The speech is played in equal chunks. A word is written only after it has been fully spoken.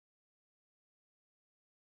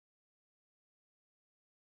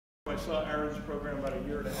saw Aaron's program about a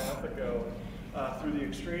year and a half ago through the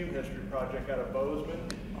Extreme History Project out of Bozeman,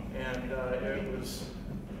 and it was,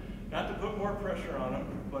 not to put more pressure on him,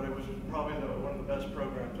 but it was probably one of the best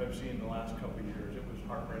programs I've seen in the last couple of years. It was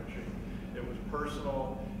heart-wrenching, it was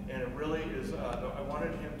personal, and it really is, I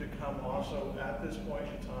wanted him to come also at this point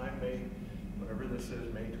in time, whatever this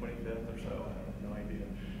is, May 25th or so, I have no idea.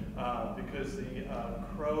 Because the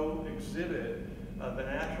crow exhibit, the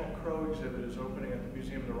National Crow exhibit is opening at the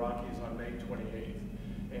Museum of the Rockies on May 28th.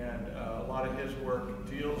 And a lot of his work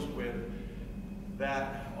deals with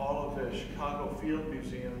that, all of the Chicago Field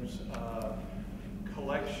Museum's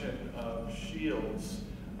collection of shields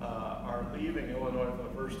are leaving Illinois for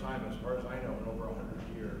the first time, as far as I know, in over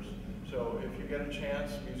 100 years. So if you get a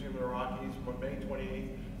chance, Museum of the Rockies, May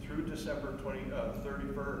 28th through December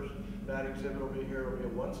 31st, that exhibit will be here. It will be a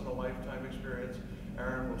once-in-a-lifetime experience.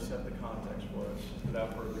 Aaron will set the context for us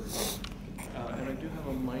without further ado. And I do have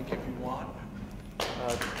a mic if you want.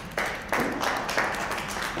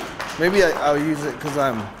 Maybe I'll use it because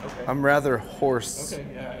I'm rather hoarse. Okay,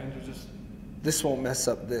 yeah, and you just... This won't mess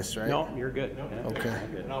up this, right? No, you're good. No, okay.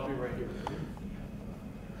 And I'll be right here.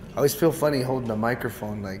 I always feel funny holding a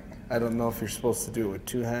microphone. Like, I don't know if you're supposed to do it with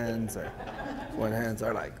two hands or one hand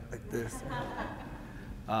or like this.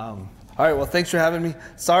 All right, well, thanks for having me.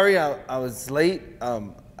 Sorry I was late.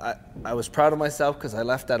 I was proud of myself because I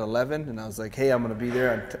left at 11 and I was like, hey, I'm going to be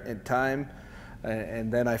there in time.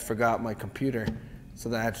 And then I forgot my computer. So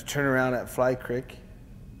then I had to turn around at Fly Creek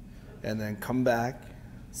and then come back.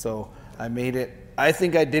 So I made it. I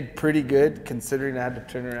think I did pretty good considering I had to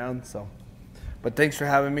turn around. So, but thanks for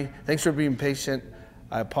having me. Thanks for being patient.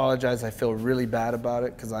 I apologize. I feel really bad about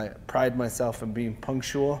it because I pride myself in being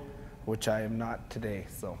punctual, which I am not today.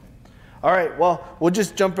 So, all right. Well, we'll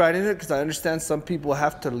just jump right into it because I understand some people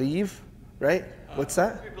have to leave, right? What's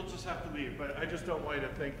that? People just have to leave, but I just don't want you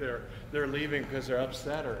to think they're leaving because they're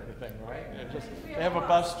upset or anything, right? And just they have a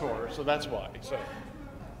bus tour, so that's why. So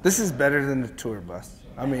this is better than the tour bus.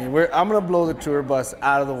 I mean, I'm gonna blow the tour bus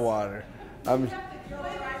out of the water.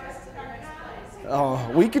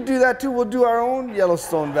 Oh, we could do that too. We'll do our own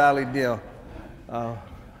Yellowstone Valley deal. All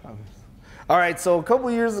right. So a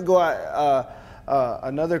couple years ago,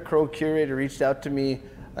 another crow curator reached out to me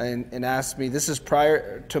and asked me. This is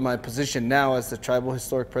prior to my position now as the Tribal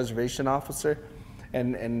Historic Preservation Officer,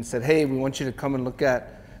 and said, "Hey, we want you to come and look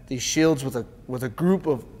at these shields with a group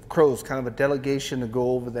of crows, kind of a delegation to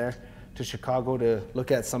go over there to Chicago to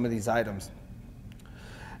look at some of these items."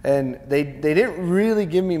 And they didn't really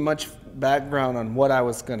give me much background on what I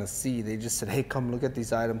was gonna see. They just said, "Hey, come look at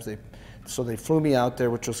these items." So they flew me out there,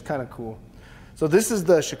 which was kind of cool. So this is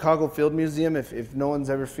the Chicago Field Museum. If no one's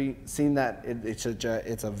ever seen that,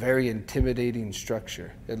 it's a very intimidating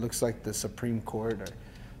structure. It looks like the Supreme Court or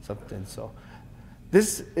something. So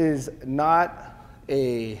this is not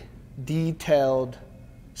a detailed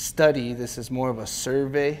study. This is more of a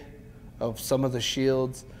survey of some of the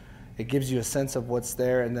shields. It gives you a sense of what's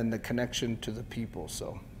there and then the connection to the people.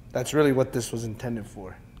 So that's really what this was intended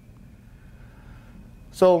for.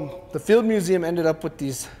 So the Field Museum ended up with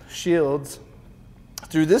these shields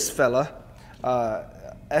through this fella,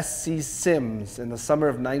 S.C. Sims, in the summer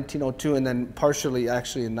of 1902, and then partially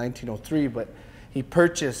actually in 1903, but he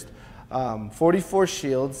purchased 44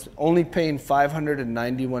 shields, only paying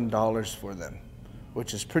 $591 for them,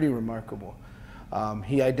 which is pretty remarkable.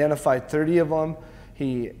 He identified 30 of them.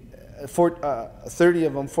 30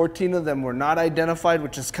 of them, 14 of them were not identified,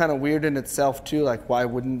 which is kind of weird in itself too. Like, why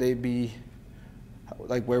wouldn't they be?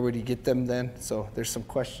 Like, where would he get them then? So there's some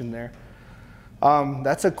question there.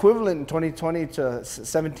 That's equivalent in 2020 to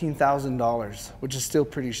 $17,000, which is still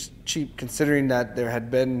pretty cheap considering that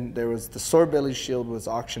there was the Sorebelly shield was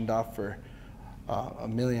auctioned off for $1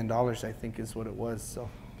 million, I think is what it was. So,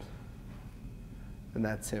 and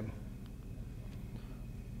that's him.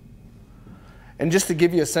 And just to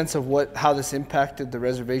give you a sense of how this impacted the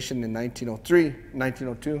reservation in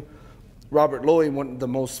 1902, Robert Lowy, one of the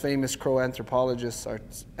most famous crow anthropologists,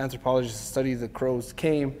 to study the crows,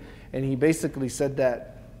 came, and he basically said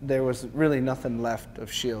that there was really nothing left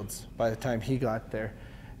of shields by the time he got there,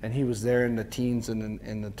 and he was there in the teens and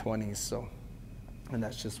in the 20s. So, and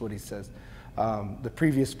that's just what he says. The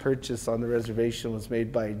previous purchase on the reservation was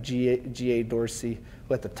made by G.A. Dorsey,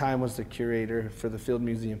 who at the time was the curator for the Field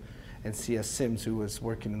Museum, and C.S. Sims, who was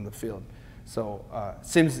working in the field. So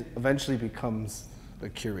Sims eventually becomes the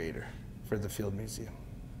curator for the Field Museum.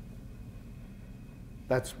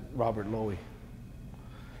 That's Robert Lowy.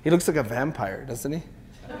 He looks like a vampire, doesn't he?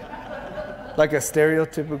 Like a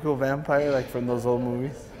stereotypical vampire, like from those old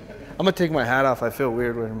movies. I'm gonna take my hat off. I feel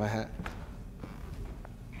weird wearing my hat.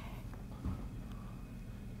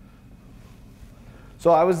 So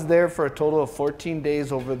I was there for a total of 14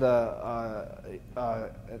 days over the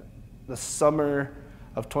summer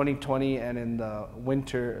of 2020 and in the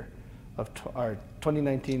winter of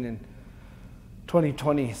 2019 and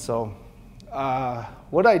 2020. So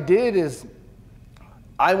what I did is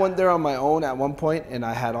I went there on my own at one point, and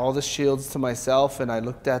I had all the shields to myself, and I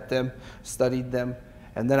looked at them, studied them,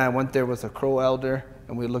 and then I went there with a Crow elder,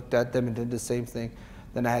 and we looked at them and did the same thing.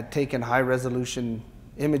 Then I had taken high resolution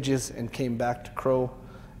images and came back to Crow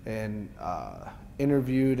and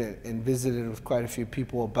interviewed and visited with quite a few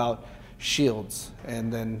people about shields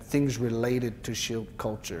and then things related to shield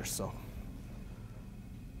culture. So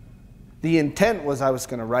the intent was I was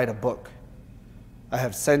going to write a book. I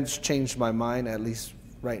have since changed my mind, at least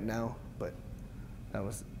right now, but that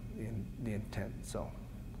was the intent. So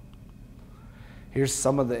here's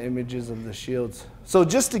some of the images of the shields. So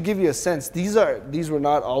just to give you a sense, these were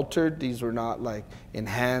not altered, these were not like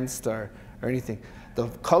enhanced or anything. The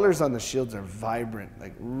colors on the shields are vibrant,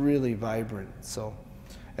 like really vibrant. So,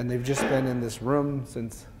 and they've just been in this room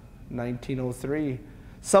since 1903.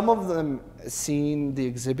 Some of them seen the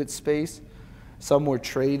exhibit space. Some were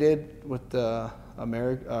traded with the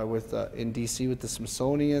in DC with the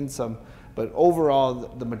Smithsonian. But overall,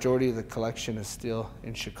 the majority of the collection is still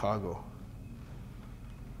in Chicago.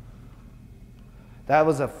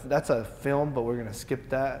 That's a film, but we're gonna skip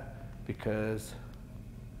that because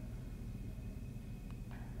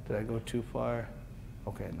did I go too far?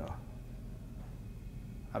 Okay, no.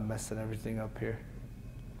 I'm messing everything up here.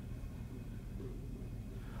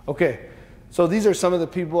 Okay, so these are some of the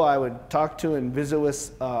people I would talk to and visit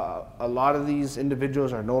with. A lot of these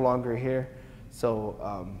individuals are no longer here.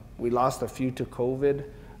 So we lost a few to COVID,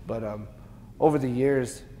 but over the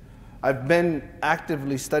years, I've been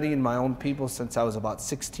actively studying my own people since I was about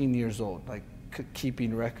 16 years old, like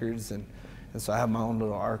keeping records, and so I have my own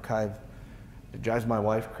little archive. It drives my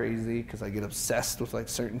wife crazy because I get obsessed with like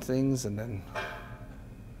certain things and then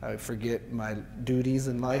I forget my duties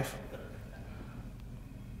in life.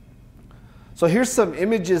 So here's some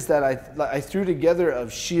images that I threw together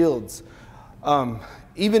of shields.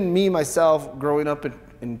 Even me, myself, growing up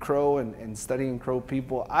in Crow and studying Crow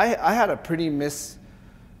people, I had a pretty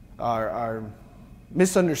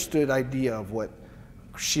misunderstood idea of what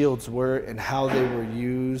shields were and how they were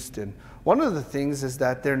used. And one of the things is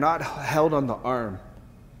that they're not held on the arm.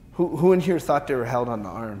 Who in here thought they were held on the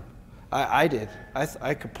arm? I did.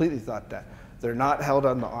 I completely thought that. They're not held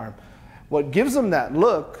on the arm. What gives them that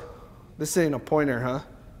look, this ain't a pointer, huh?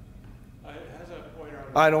 It has a pointer on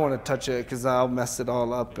it. I don't want to touch it because I'll mess it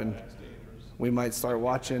all up and we might start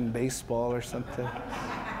watching baseball or something.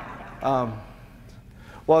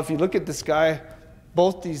 Well, if you look at this guy,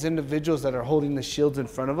 both these individuals that are holding the shields in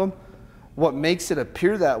front of them, what makes it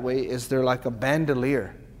appear that way is they're like a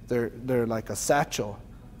bandolier. They're like a satchel.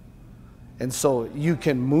 And so you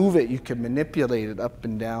can move it, you can manipulate it up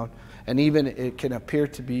and down, and even it can appear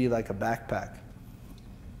to be like a backpack.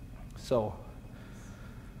 So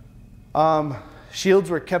shields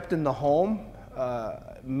were kept in the home,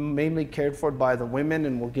 mainly cared for by the women,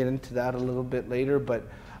 and we'll get into that a little bit later. But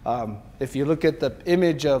if you look at the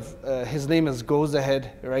image of, his name is Goes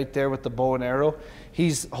Ahead right there with the bow and arrow,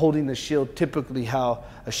 he's holding the shield typically how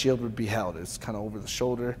a shield would be held. It's kind of over the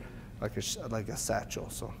shoulder like a satchel.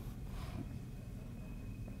 So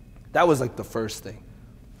that was like the first thing.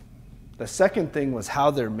 The second thing was how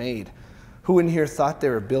they're made. Who in here thought they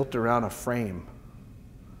were built around a frame?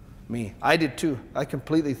 Me. I did too. I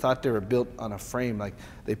completely thought they were built on a frame, like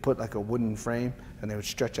they put like a wooden frame and they would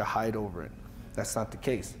stretch a hide over it. That's not the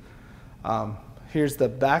case. Here's the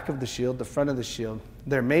back of the shield, the front of the shield.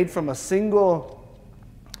 They're made from a single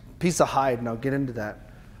piece of hide, and I'll get into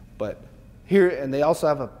that. But here, and they also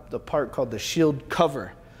have the part called the shield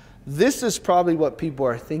cover. This is probably what people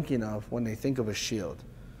are thinking of when they think of a shield.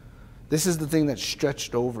 This is the thing that's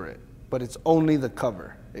stretched over it, but it's only the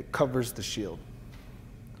cover. It covers the shield.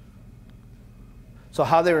 So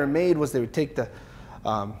how they were made was they would take the,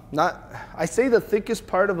 I say the thickest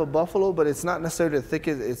part of a buffalo, but it's not necessarily the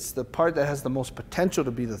thickest, it's the part that has the most potential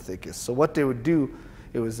to be the thickest. So what they would do,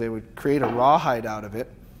 they would create a rawhide out of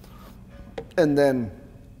it and then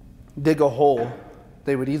dig a hole.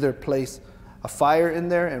 They would either place a fire in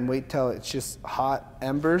there and wait till it's just hot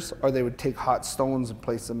embers, or they would take hot stones and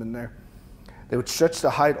place them in there. They would stretch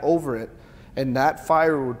the hide over it, and that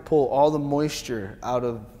fire would pull all the moisture out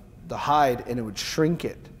of the hide and it would shrink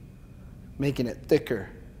it, making it thicker.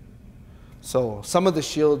 So some of the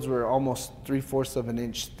shields were almost 3/4 of an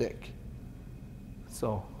inch thick.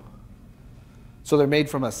 So they're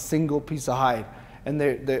made from a single piece of hide, and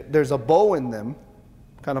there's a bow in them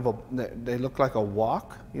kind of they look like a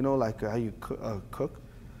wok, you know, like how you cook.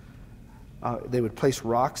 They would place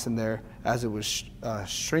rocks in there as it was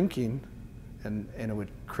shrinking, and it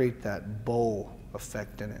would create that bow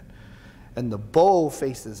effect in it. And the bow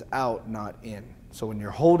faces out, not in. So when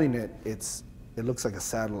you're holding it, it looks like a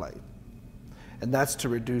satellite. And that's to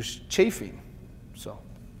reduce chafing. So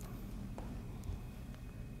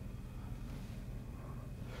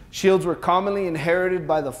shields were commonly inherited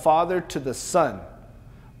by the father to the son.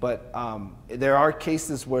 But there are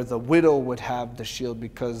cases where the widow would have the shield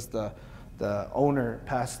because the owner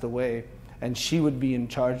passed away, and she would be in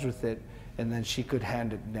charge with it, and then she could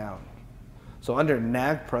hand it down. So under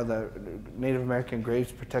NAGPRA, the Native American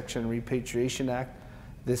Graves Protection and Repatriation Act,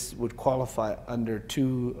 this would qualify under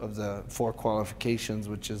 2 of the 4 qualifications,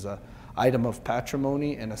 which is an item of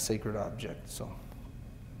patrimony and a sacred object. So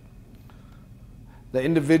the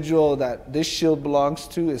individual that this shield belongs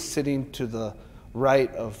to is sitting to the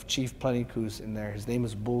right of Chief Plentykoos in there. His name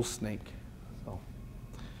is Bull Snake.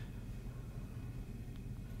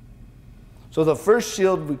 So the first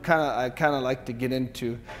shield I kind of like to get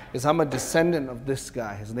into is I'm a descendant of this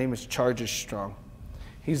guy. His name is Charges Strong.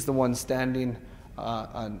 He's the one standing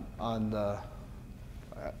on the,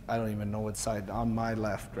 I don't even know what side, on my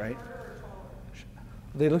left, right?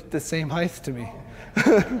 They look the same height to me.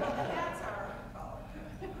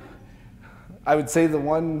 I would say the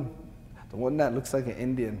one that looks like an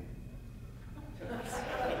Indian.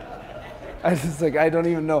 I don't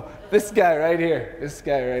even know. This guy right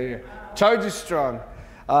here. Charges Strong.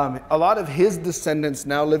 A lot of his descendants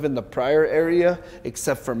now live in the Pryor area,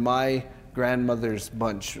 except for my grandmother's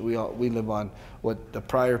bunch. We live on what the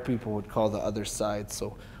Pryor people would call the other side,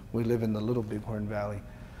 so we live in the Little Bighorn Valley.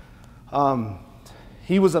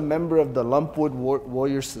 He was a member of the Lumpwood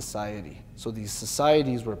Warrior Society. So these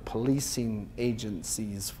societies were policing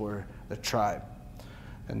agencies for the tribe.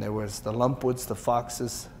 And there was the Lumpwoods, the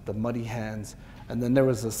Foxes, the Muddy Hands, and then there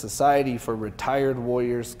was a society for retired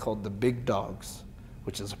warriors called the Big Dogs,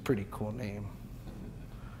 which is a pretty cool name.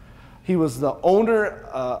 He was the owner,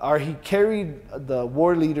 or he carried the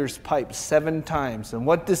war leader's pipe 7 times. And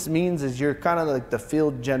what this means is you're kind of like the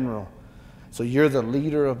field general. So you're the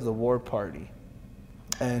leader of the war party.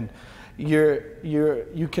 And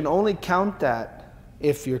you can only count that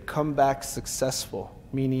if you come back successful,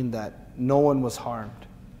 meaning that no one was harmed.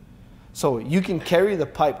 So you can carry the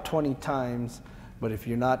pipe 20 times, but if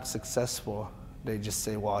you're not successful, they just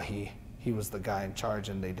say, well, he was the guy in charge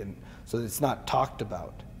and they didn't. So it's not talked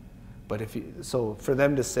about. But so for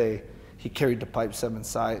them to say he carried the pipe 7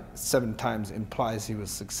 times implies he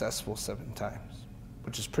was successful 7 times,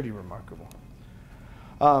 which is pretty remarkable.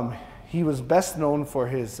 He was best known for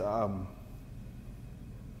his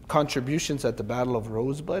contributions at the Battle of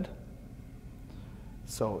Rosebud.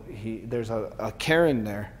 So there's a cairn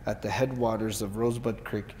there at the headwaters of Rosebud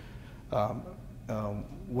Creek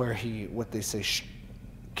where what they say,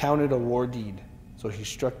 counted a war deed. So he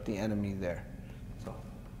struck the enemy there. So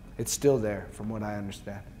it's still there from what I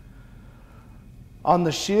understand. On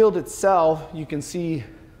the shield itself, you can see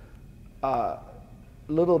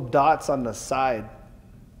little dots on the side.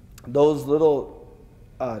 Those little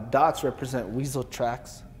dots represent weasel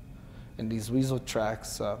tracks. And these weasel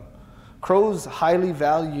tracks, crows highly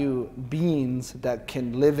value beings that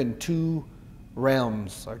can live in 2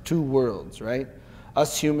 realms or 2 worlds, right?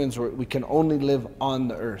 Us humans, we can only live on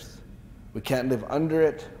the earth. We can't live under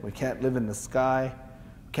it. We can't live in the sky.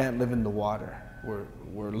 We can't live in the water.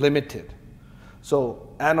 We're limited. So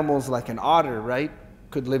animals like an otter, right,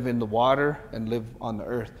 could live in the water and live on the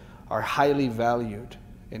earth, are highly valued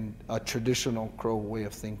in a traditional Crow way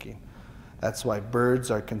of thinking. That's why birds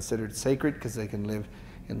are considered sacred, because they can live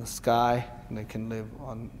in the sky and they can live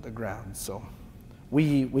on the ground. So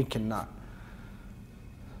we cannot.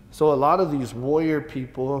 So a lot of these warrior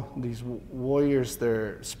people, these warriors,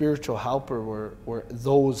 their spiritual helper were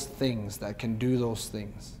those things that can do those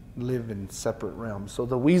things, live in separate realms. So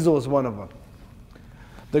the weasel is one of them.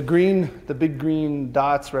 The big green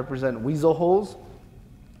dots represent weasel holes.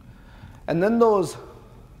 And then those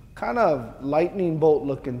kind of lightning bolt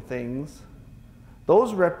looking things,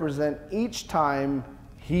 those represent each time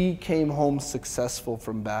he came home successful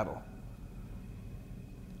from battle.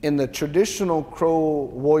 In the traditional Crow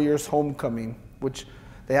warriors' homecoming, which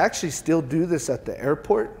they actually still do this at the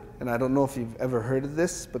airport, and I don't know if you've ever heard of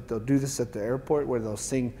this, but they'll do this at the airport where they'll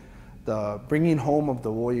sing the bringing home of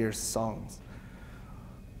the warriors' songs.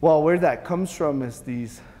 Well, where that comes from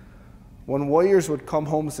is when warriors would come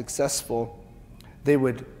home successful, they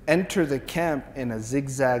would enter the camp in a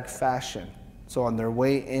zigzag fashion, so on their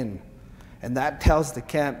way in. And that tells the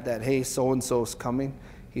camp that, hey, so-and-so is coming.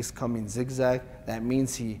 he's coming zigzag. That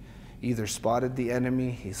means he either spotted the enemy,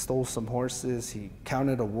 he stole some horses, he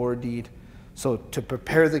counted a war deed. So to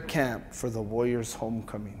prepare the camp for the warrior's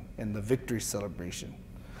homecoming and the victory celebration.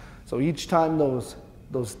 So each time those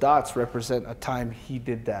dots represent a time he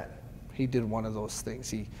did that. He did one of those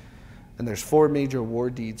things. And there's 4 major war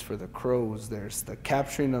deeds for the Crows. There's the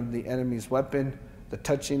capturing of the enemy's weapon, the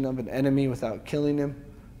touching of an enemy without killing him,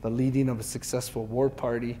 the leading of a successful war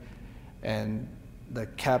party, and the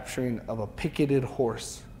capturing of a picketed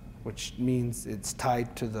horse, which means it's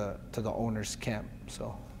tied to the owner's camp.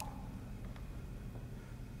 So.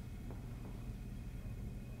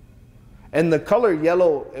 And the color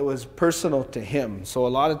yellow, it was personal to him. So a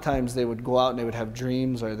lot of times they would go out and they would have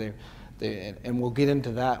dreams, or and we'll get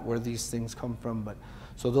into that, where these things come from. But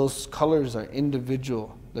so those colors are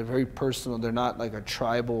individual. They're very personal. They're not like a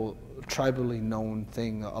tribally known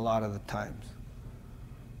thing a lot of the times.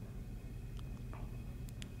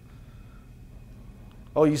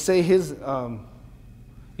 Oh, you say his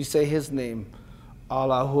name,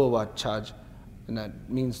 Allahu Chaj. And that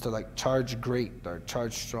means to like charge great or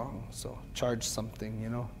charge strong. So charge something, you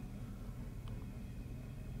know.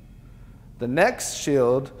 The next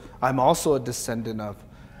shield, I'm also a descendant of.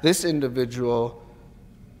 This individual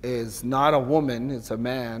is not a woman, it's a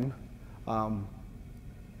man.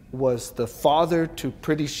 Was the father to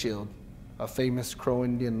Pretty Shield, a famous Crow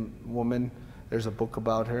Indian woman. There's a book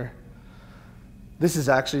about her. This is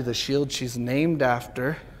actually the shield she's named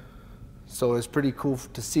after. So it's pretty cool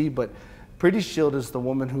to see, but Pretty Shield is the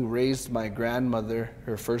woman who raised my grandmother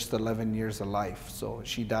her first 11 years of life. So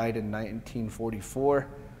she died in 1944.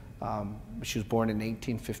 She was born in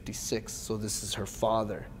 1856, so this is her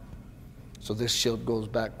father. So this shield goes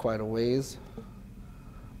back quite a ways.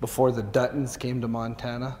 Before the Duttons came to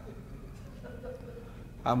Montana.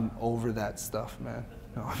 I'm over that stuff, man.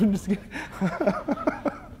 No, I'm just kidding.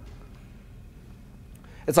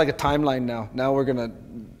 It's like a timeline now. Now we're gonna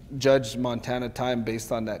judge Montana time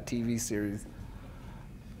based on that TV series.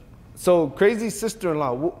 So crazy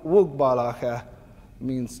sister-in-law, Wugbalacha,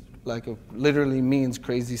 means literally means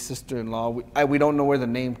crazy sister-in-law. We don't know where the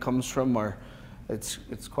name comes from, or it's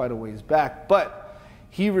quite a ways back. But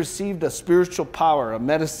he received a spiritual power, a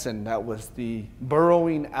medicine that was the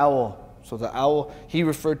burrowing owl. So the owl, he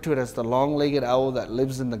referred to it as the long-legged owl that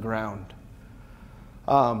lives in the ground.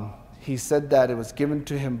 He said that it was given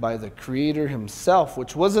to him by the Creator himself,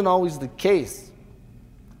 which wasn't always the case.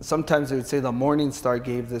 Sometimes they would say the morning star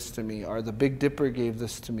gave this to me, or the Big Dipper gave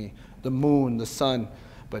this to me, the moon, the sun.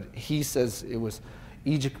 But he says it was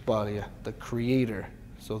Ishbinnaache, the Creator.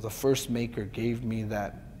 So the first maker gave me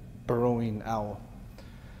that burrowing owl.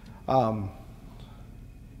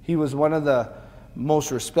 He was one of the most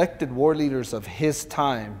respected war leaders of his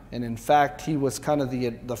time. And in fact, he was kind of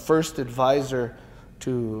the first advisor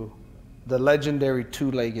to the legendary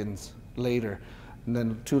Two-Leggins later. And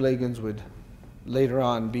then Two-Leggins would later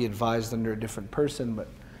on be advised under a different person, but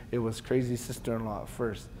it was crazy sister-in-law at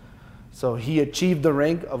first. So he achieved the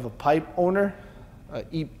rank of a pipe owner,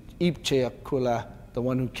 Ibcheakula, the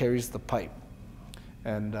one who carries the pipe,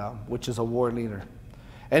 and which is a war leader.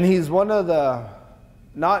 And he's one of the,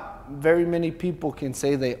 not very many people can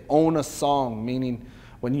say they own a song, meaning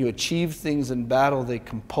when you achieve things in battle, they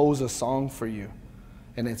compose a song for you.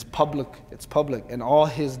 And it's public, and all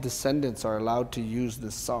his descendants are allowed to use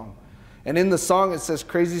this song. And in the song it says,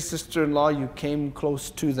 crazy sister-in-law, you came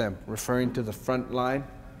close to them, referring to the front line.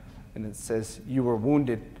 And it says, you were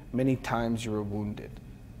wounded, many times you were wounded.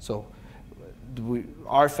 So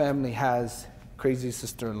our family has crazy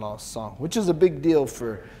sister-in-law song, which is a big deal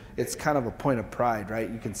for, it's kind of a point of pride, right?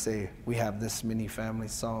 You can say, we have this many family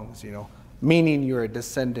songs, you know, meaning you're a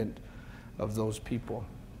descendant of those people.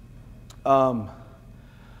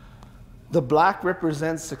 The black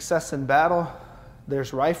represents success in battle.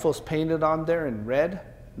 There's rifles painted on there in red.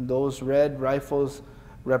 Those red rifles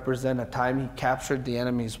represent a time he captured the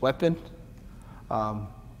enemy's weapon.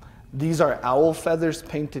 These are owl feathers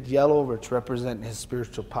painted yellow, which represent his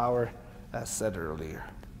spiritual power, as said earlier.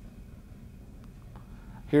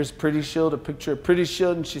 Here's Pretty Shield, a picture of Pretty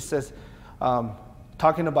Shield, and she says,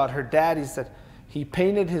 talking about her dad, he said, he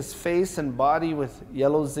painted his face and body with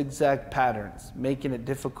yellow zigzag patterns, making it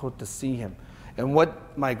difficult to see him. And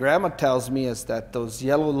what my grandma tells me is that those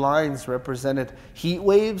yellow lines represented heat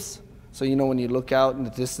waves. So you know when you look out in the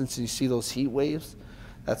distance and you see those heat waves,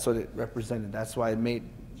 that's what it represented. That's why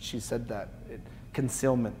she said that,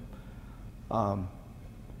 concealment.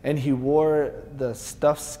 And he wore the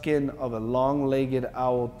stuffed skin of a long-legged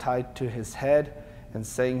owl tied to his head and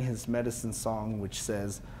sang his medicine song, which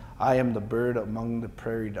says, I am the bird among the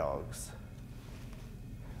prairie dogs.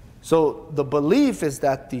 So the belief is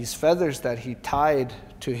that these feathers that he tied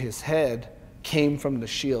to his head came from the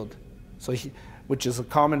shield. So which is a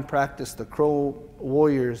common practice. The Crow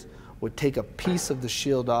warriors would take a piece of the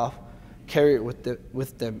shield off, carry it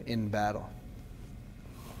with them in battle.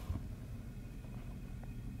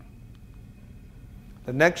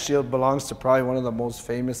 The next shield belongs to probably one of the most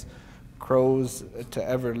famous crows to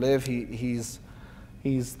ever live. He's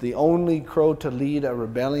the only crow to lead a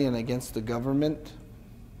rebellion against the government.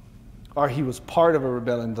 Or he was part of a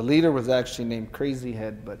rebellion. The leader was actually named Crazy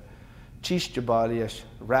Head, but Ishbinnaache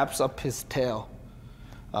wraps up his tail.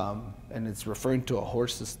 And it's referring to a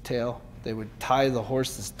horse's tail. They would tie the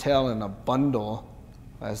horse's tail in a bundle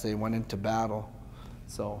as they went into battle.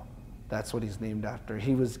 So that's what he's named after.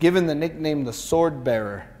 He was given the nickname the Sword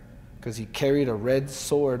Bearer because he carried a red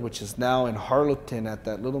sword, which is now in Harlowton at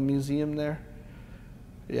that little museum there.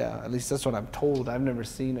 Yeah, at least that's what I'm told. I've never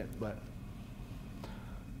seen it, but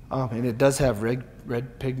and it does have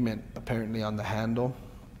red pigment apparently on the handle.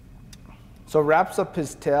 So wraps up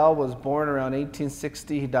his tail, was born around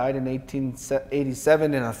 1860. He died in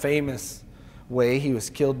 1887 in a famous way. He was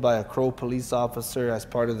killed by a Crow police officer as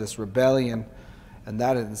part of this rebellion. And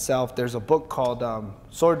that in itself, there's a book called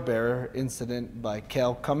Sword Bearer Incident by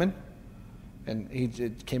Cal Cummin. And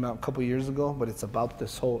it came out a couple years ago, but it's about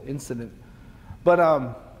this whole incident.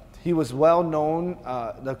 But he was well known.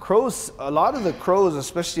 The Crows, a lot of the Crows,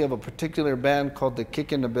 especially of a particular band called the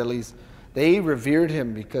Kickin' they revered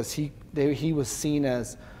him because he was seen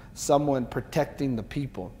as someone protecting the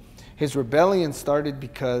people. His rebellion started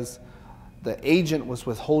because the agent was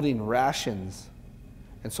withholding rations,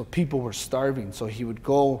 and so people were starving. So he would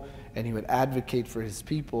go and he would advocate for his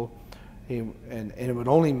people, and it would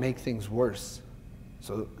only make things worse.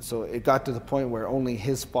 So it got to the point where only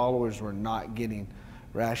his followers were not getting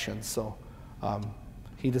rations. So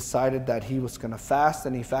he decided that he was going to fast,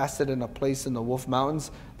 and he fasted in a place in the Wolf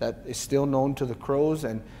Mountains that is still known to the Crows,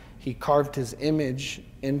 and he carved his image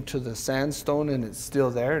into the sandstone, and it's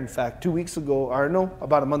still there. In fact, 2 weeks ago, or no,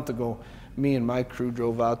 about a month ago, me and my crew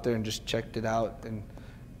drove out there and just checked it out, and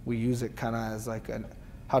we use it kind of as like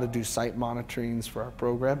how to do site monitorings for our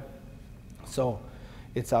program. So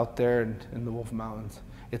it's out there in the Wolf Mountains.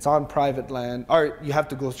 It's on private land, or you have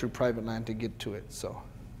to go through private land to get to it. So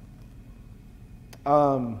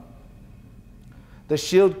the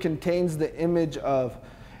shield contains the image of,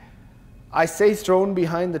 I say thrown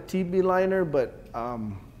behind the TB liner, but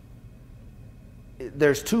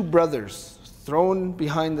there's two brothers thrown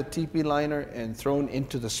behind the TP liner and thrown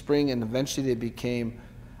into the spring, and eventually they became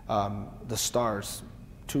the stars,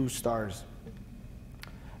 two stars.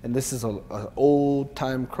 And this is an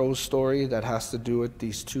old-time Crow story that has to do with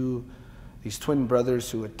these twin brothers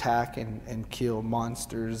who attack and kill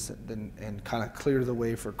monsters and kind of clear the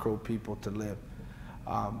way for Crow people to live.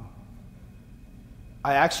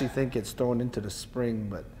 I actually think it's thrown into the spring,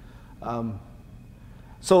 but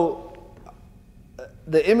so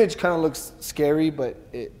the image kind of looks scary, but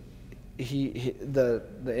the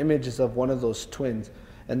image is of one of those twins,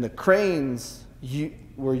 and the cranes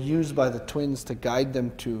were used by the twins to guide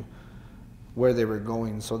them to where they were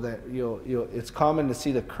going. So that it's common to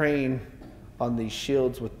see the crane on these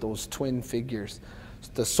shields with those twin figures.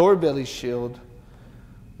 The Swordbelly shield,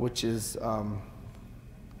 which is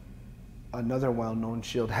another well-known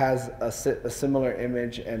shield, has a similar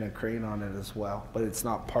image and a crane on it as well, but it's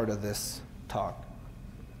not part of this talk.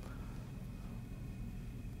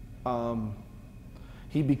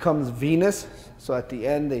 He becomes Venus, so at the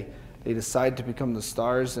end they decide to become the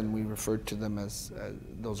stars, and we refer to them as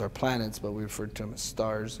those are planets, but we refer to them as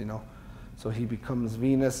stars, you know. So he becomes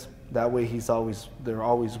Venus. That way they're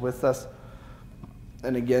always with us.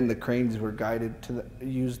 And again, the cranes were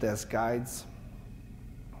used as guides.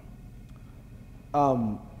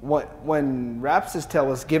 When Raps's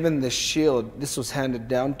was given this shield, this was handed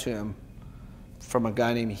down to him from a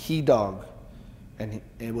guy named He-Dog, and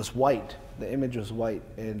it was white. The image was white,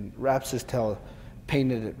 and Raps's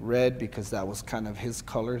painted it red because that was kind of his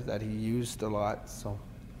color that he used a lot. So,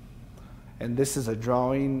 and this is a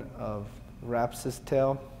drawing of Raps's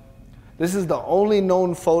tail. This is the only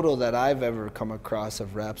known photo that I've ever come across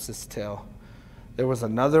of Raps's tail. There was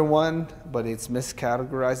another one, but it's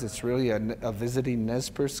miscategorized. It's really a visiting Nez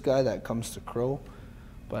Perce guy that comes to Crow.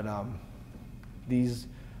 But these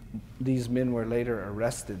men were later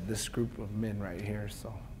arrested, this group of men right here.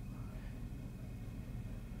 So,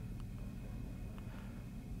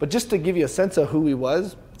 but just to give you a sense of who he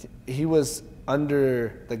was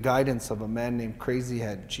under the guidance of a man named Crazy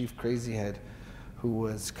Head, Chief Crazy Head, who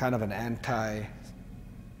was kind of an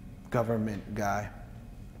anti-government guy.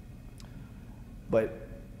 But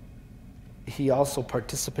he also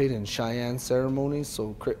participated in Cheyenne ceremonies,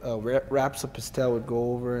 so Raps of Pastel would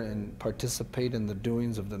go over and participate in the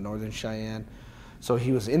doings of the Northern Cheyenne. So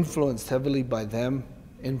he was influenced heavily by them,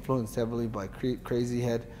 influenced heavily by Crazy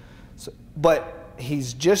Head. So, but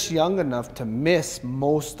he's just young enough to miss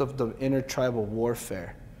most of the intertribal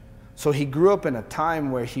warfare. So he grew up in a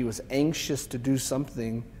time where he was anxious to do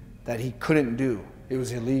something that he couldn't do. It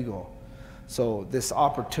was illegal. So this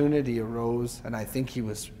opportunity arose, and I think he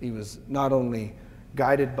was not only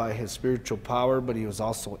guided by his spiritual power, but he was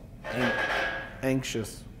also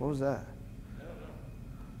anxious. What was that?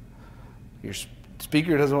 Your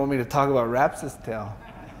speaker doesn't want me to talk about Raps's tale.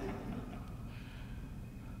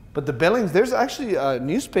 But the Billings, there's actually a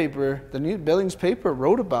newspaper, the New Billings paper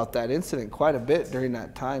wrote about that incident quite a bit during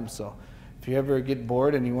that time. So if you ever get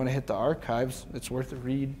bored and you want to hit the archives, it's worth a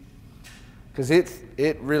read. Because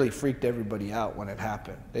it really freaked everybody out when it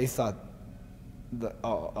happened. They thought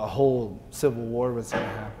a whole civil war was going to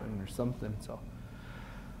happen or something. So,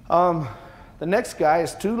 the next guy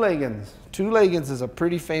is Two Leggins. Two Leggins is a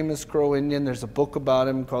pretty famous Crow Indian. There's a book about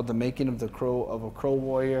him called The Making of a Crow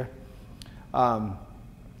Warrior.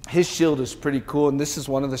 His shield is pretty cool, and this is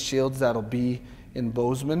one of the shields that'll be in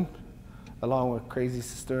Bozeman, along with Crazy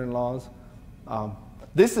Sister-in-Laws.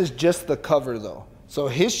 This is just the cover, though. So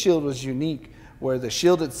his shield was unique, where the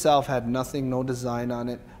shield itself had nothing, no design on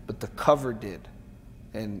it, but the cover did.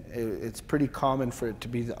 And it's pretty common for it to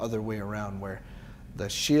be the other way around, where the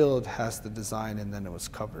shield has the design and then it was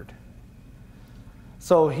covered.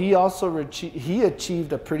 So he also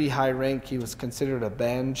achieved a pretty high rank. He was considered a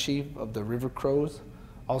band chief of the River Crows,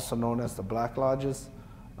 also known as the Black Lodges.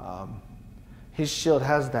 His shield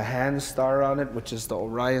has the hand star on it, which is the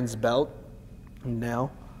Orion's belt now.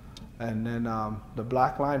 And then the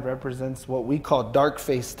black line represents what we call dark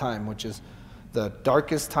face time, which is the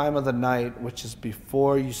darkest time of the night, which is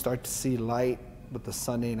before you start to see light, but the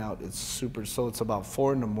sun ain't out. It's super, so it's about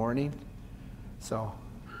 4 in the morning. So,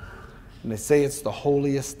 and they say it's the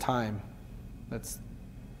holiest time. That's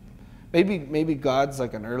maybe God's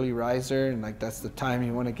like an early riser, and like that's the time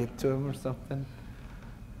you want to get to him or something.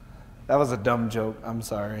 That was a dumb joke. I'm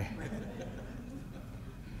sorry.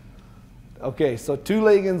 Okay, so Two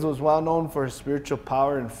Leggins was well known for his spiritual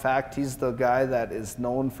power. In fact, he's the guy that is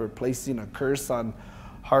known for placing a curse on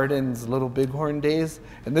Hardin's Little Bighorn days.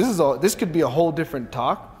 And this could be a whole different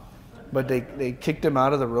talk, but they kicked him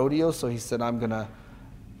out of the rodeo, so he said, I'm gonna,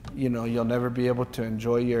 you'll never be able to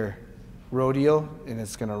enjoy your rodeo, and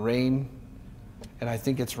it's gonna rain. And I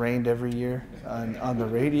think it's rained every year on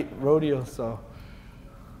the rodeo, so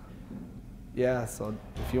yeah, so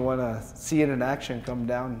if you want to see it in action, come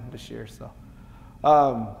down this year. So,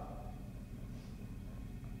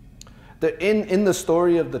 in the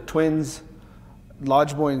story of the twins,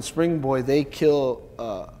 Lodge Boy and Spring Boy, they kill,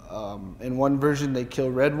 in one version they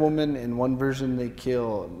kill Red Woman, in one version they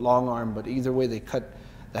kill Long Arm, but either way they cut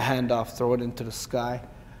the hand off, throw it into the sky.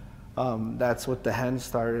 That's what the hand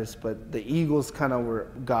star is, but the eagles kind of were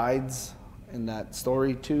guides in that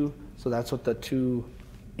story too, so that's what the two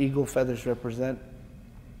eagle feathers represent.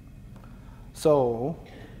 So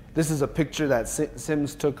this is a picture that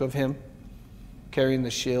Sims took of him carrying the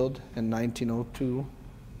shield in 1902.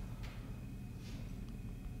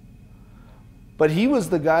 But he was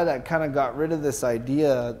the guy that kind of got rid of this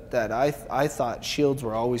idea that I thought shields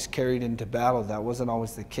were always carried into battle. That wasn't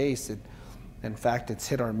always the case. In fact, it's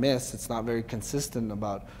hit or miss. It's not very consistent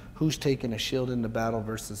about who's taking a shield into battle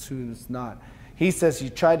versus who's not. He says he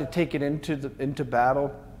tried to take it into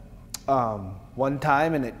battle one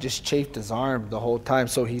time, and it just chafed his arm the whole time.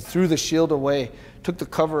 So he threw the shield away, took the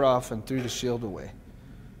cover off, and threw the shield away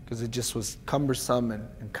because it just was cumbersome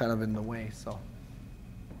and kind of in the way. So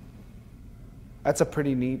that's a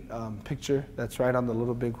pretty neat picture. That's right on the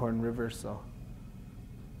Little Bighorn River. So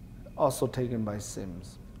also taken by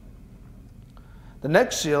Sims. The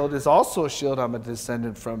next shield is also a shield I'm a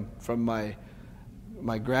descendant from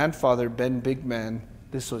my grandfather, Ben Bigman.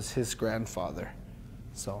 This was his grandfather.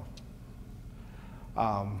 So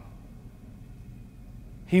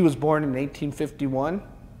he was born in 1851,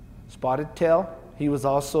 spotted tail. He was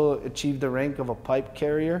also achieved the rank of a pipe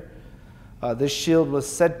carrier. This shield was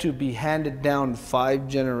said to be handed down 5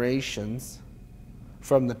 generations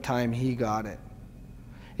from the time he got it.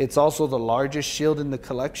 It's also the largest shield in the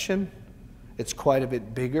collection. It's quite a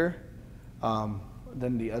bit bigger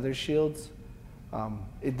than the other shields.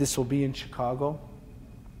 This will be in Chicago.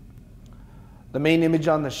 The main image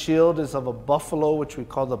on the shield is of a buffalo, which we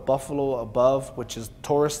call the buffalo above, which is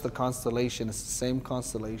Taurus, the constellation. It's the same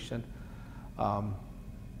constellation.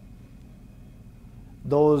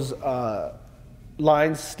 Those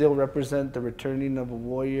lines still represent the returning of a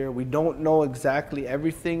warrior. We don't know exactly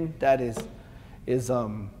everything that is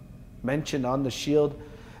mentioned on the shield.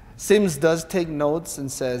 Sims does take notes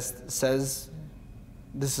and says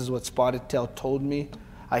this is what Spotted Tail told me.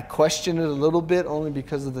 I question it a little bit only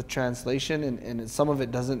because of the translation, and some of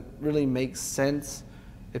it doesn't really make sense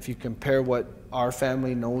if you compare what our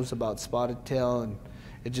family knows about Spotted Tail, and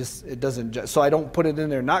it doesn't. So I don't put it in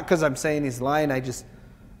there, not because I'm saying he's lying. I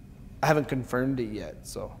haven't confirmed it yet,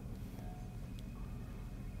 so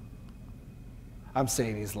I'm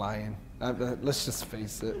saying he's lying. Let's just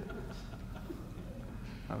face it.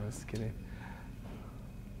 I'm just kidding.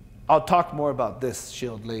 I'll talk more about this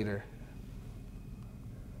shield later.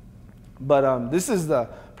 But this is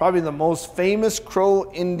probably the most famous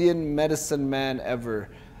Crow Indian medicine man ever.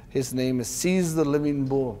 His name is Seize the Living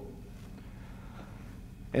Bull.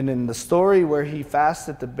 And in the story where he fasts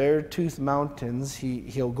at the Beartooth Mountains,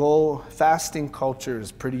 he'll go, fasting culture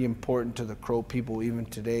is pretty important to the Crow people even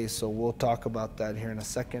today, so we'll talk about that here in a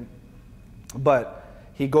second. But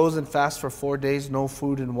he goes and fasts for 4 days, no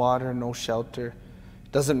food and water, no shelter,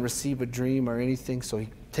 doesn't receive a dream or anything, so he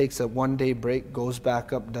takes a 1-day break, goes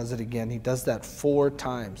back up, does it again. He does that 4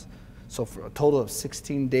 times. So for a total of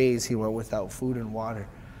 16 days, he went without food and water.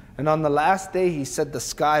 And on the last day, he said the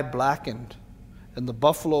sky blackened. And the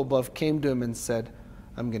buffalo above came to him and said,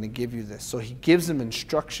 I'm going to give you this. So he gives him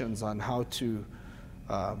instructions on how to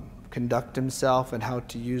conduct himself and how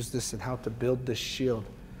to use this and how to build this shield.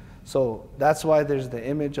 So that's why there's the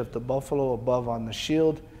image of the buffalo above on the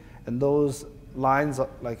shield. And those lines,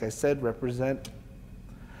 like I said, represent.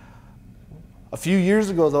 A few years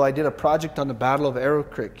ago, though, I did a project on the Battle of Arrow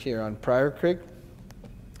Creek here on Pryor Creek.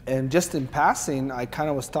 And just in passing, I kind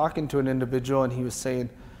of was talking to an individual, and he was saying,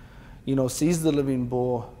 you know, Seize the Living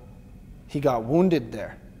Bull, he got wounded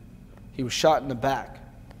there. He was shot in the back.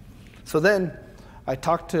 So then I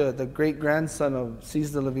talked to the great-grandson of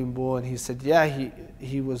Seize the Living Bull, and he said, yeah,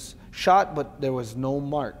 he was shot, but there was no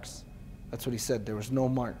marks. That's what he said, there was no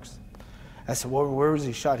marks. I said, well, where was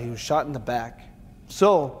he shot? He was shot in the back.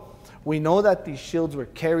 So we know that these shields were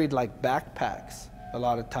carried like backpacks a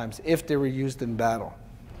lot of times if they were used in battle.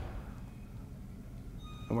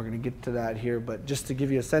 And we're going to get to that here, but just to give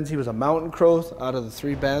you a sense, he was a mountain crow out of the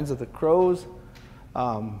 3 bands of the crows.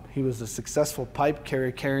 He was a successful pipe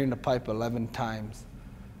carrier, carrying the pipe 11 times.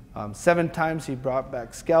 7 times he brought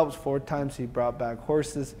back scalps, 4 times he brought back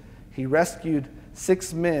horses. He rescued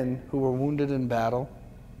 6 men who were wounded in battle.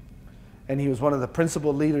 And he was one of the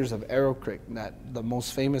principal leaders of Arrow Creek, the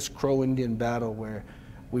most famous Crow Indian battle where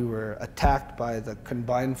we were attacked by the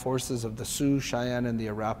combined forces of the Sioux, Cheyenne, and the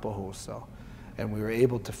Arapaho. And we were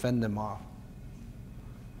able to fend them off.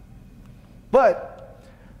 But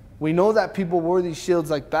we know that people wore these shields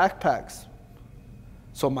like backpacks.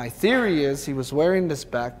 So my theory is he was wearing this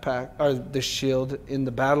backpack, or this shield, in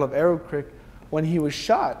the Battle of Arrow Creek when he was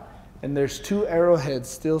shot. And there's 2 arrowheads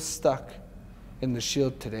still stuck in the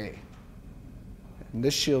shield today. And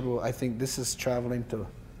this shield, I think this is traveling to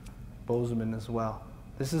Bozeman as well.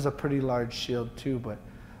 This is a pretty large shield too, but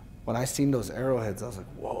when I seen those arrowheads, I was like,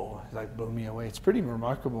 whoa, it like blew me away. It's pretty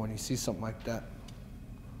remarkable when you see something like that.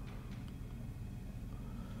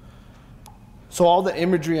 So all the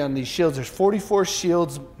imagery on these shields, there's 44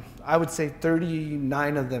 shields. I would say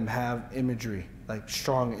 39 of them have imagery, like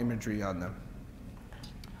strong imagery on them.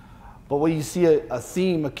 But when you see a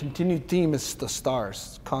theme, a continued theme, is the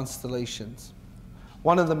stars, constellations.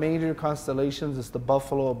 One of the major constellations is the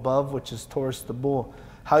buffalo above, which is Taurus the bull.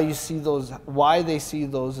 How you see those, why they see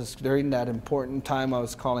those is during that important time I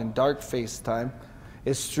was calling dark face time,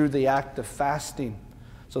 is through the act of fasting.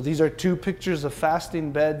 So these are 2 pictures of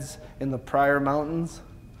fasting beds in the Pryor Mountains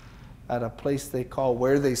at a place they call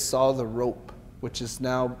Where They Saw the Rope, which is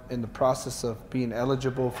now in the process of being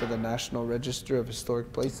eligible for the National Register of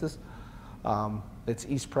Historic Places. It's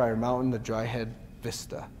East Pryor Mountain, the Dry Head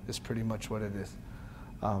Vista is pretty much what it is.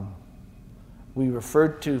 We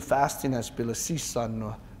referred to fasting as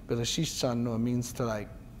bilashisanno. Bilashisanno means to like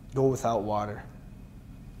go without water.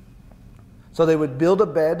 So they would build a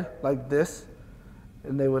bed like this,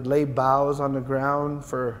 and they would lay boughs on the ground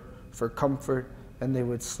for comfort, and they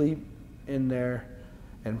would sleep in there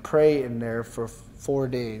and pray in there for 4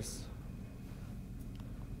 days.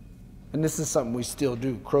 And this is something we still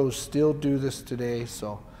do. Crows still do this today,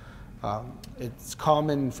 so it's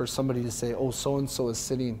common for somebody to say, oh, so-and-so is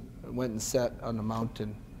sitting, went and sat on the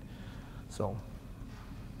mountain. So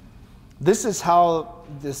this is how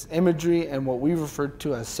this imagery and what we refer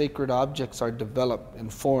to as sacred objects are developed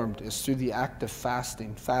and formed, is through the act of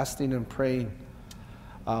fasting and praying.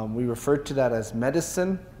 We refer to that as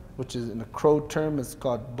medicine, which is in the Crow term, it's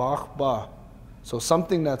called bach ba. So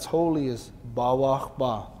something that's holy is bawah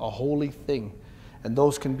ba, a holy thing. And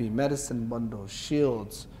those can be medicine bundles,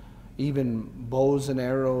 shields, even bows and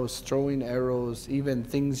arrows, throwing arrows, even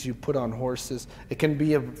things you put on horses. It can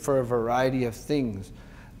be for a variety of things.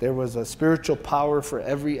 There was a spiritual power for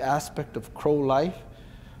every aspect of Crow life.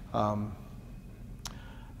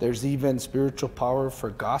 There's spiritual power for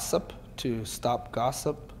gossip, to stop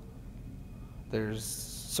gossip.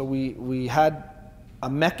 So we had a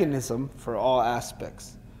mechanism for all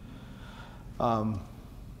aspects.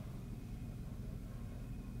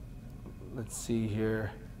 Let's see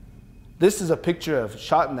here. This is a picture of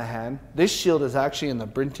shot in the hand. This shield is actually in the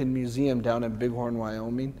Brien Museum down in Bighorn,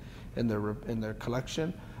 Wyoming, in their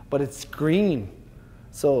collection, but it's green.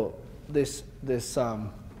 So this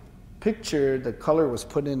picture, the color was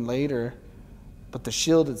put in later, but the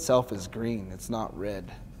shield itself is green. It's not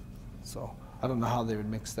red. So I don't know how they would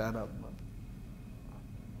mix that up.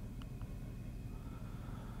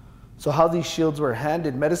 So how these shields were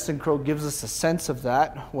handed, Medicine Crow gives us a sense of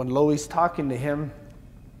that when Loey's talking to him,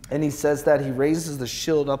 and he says that he raises the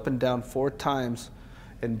shield up and down 4 times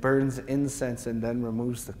and burns incense and then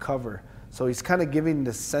removes the cover. So he's kind of giving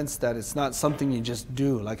the sense that it's not something you just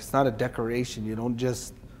do, like it's not a decoration. You don't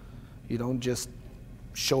just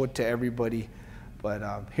show it to everybody.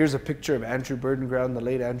 But here's a picture of Andrew Burdenground, the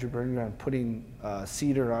late Andrew Burdenground, putting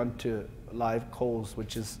cedar onto live coals,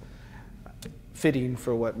 which is fitting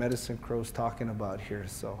for what Medicine Crow's talking about here.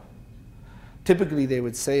 So typically they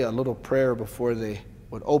would say a little prayer before they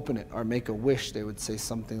would open it, or make a wish. They would say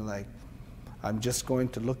something like, I'm just going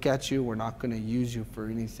to look at you, we're not going to use you for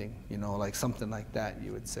anything, like something like that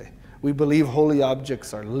you would say. We believe holy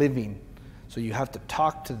objects are living, so you have to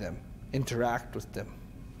talk to them, interact with them.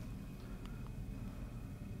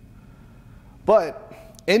 But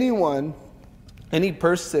any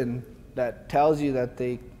person that tells you that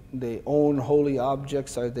they own holy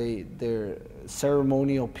objects, or they're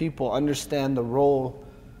ceremonial people, understand the role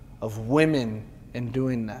of women in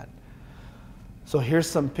doing that. So here's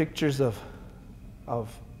some pictures of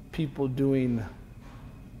people doing,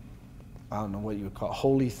 I don't know what you would call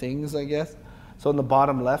holy things, I guess. So on the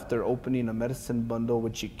bottom left, they're opening a medicine bundle,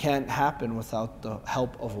 which can't happen without the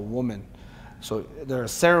help of a woman. So they're a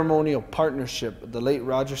ceremonial partnership. The late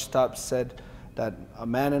Roger Stopp said that a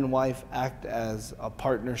man and wife act as a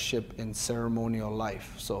partnership in ceremonial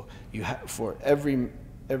life. So for every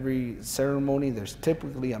ceremony, there's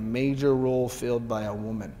typically a major role filled by a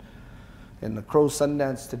woman. In the Crow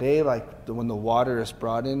Sundance today, like when the water is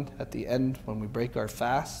brought in at the end, when we break our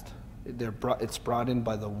fast, it's brought in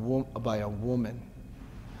by a woman.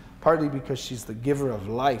 Partly because she's the giver of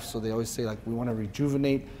life. So they always say, like, we want to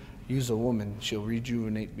rejuvenate, use a woman. She'll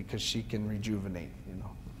rejuvenate because she can rejuvenate,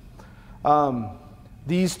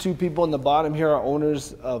 These 2 people in the bottom here are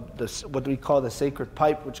owners of what we call the sacred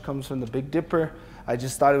pipe, which comes from the Big Dipper. I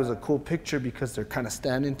just thought it was a cool picture because they're kind of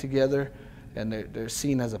standing together, and they're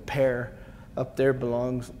seen as a pair. Up there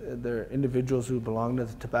they're individuals who belong to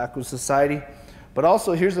the Tobacco Society. But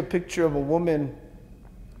also here's a picture of a woman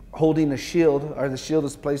holding a shield, or the shield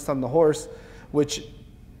is placed on the horse, which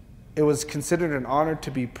it was considered an honor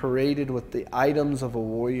to be paraded with the items of a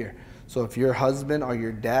warrior. So if your husband or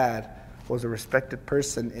your dad was a respected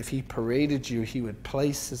person, if he paraded you, he would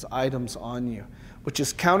place his items on you, which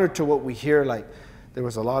is counter to what we hear. Like, there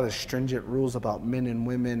was a lot of stringent rules about men and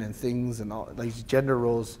women and things, and all like gender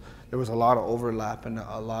roles. There was a lot of overlap and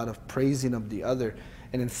a lot of praising of the other.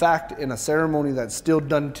 And in fact, in a ceremony that's still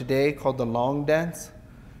done today called the long dance,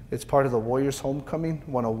 it's part of the warrior's homecoming.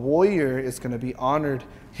 When a warrior is going to be honored,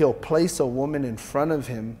 he'll place a woman in front of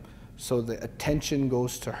him so the attention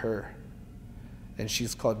goes to her. And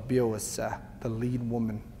she's called Biowasa, the lead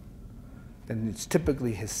woman. And it's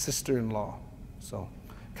typically his sister-in-law. So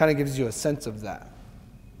kind of gives you a sense of that.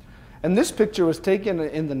 And this picture was taken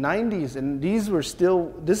in the 90s, and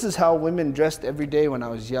this is how women dressed every day when I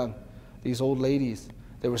was young. These old ladies.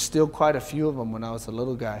 There were still quite a few of them when I was a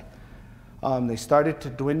little guy. They started to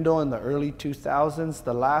dwindle in the early 2000s.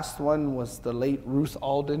 The last one was the late Ruth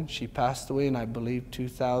Alden. She passed away in, I believe,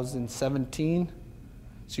 2017.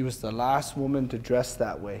 She was the last woman to dress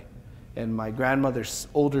that way. And my grandmother's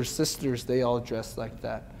older sisters, they all dressed like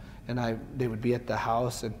that. And they would be at the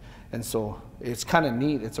house, and so it's kind of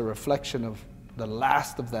neat. It's a reflection of the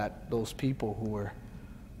last of those people who were,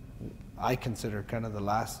 I consider, kind of the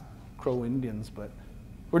last Crow Indians. But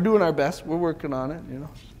we're doing our best. We're working on it,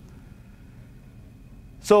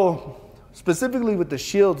 So specifically with the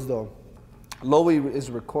shields, though, Loey is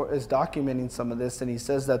documenting some of this, and he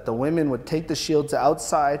says that the women would take the shields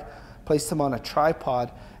outside, place them on a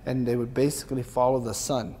tripod, and they would basically follow the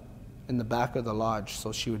sun. in the back of the lodge.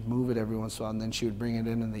 So she would move it every once in a while, and then she would bring it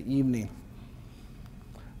in the evening.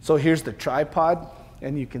 So here's the tripod,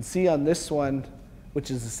 and you can see on this one,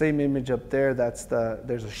 which is the same image up there,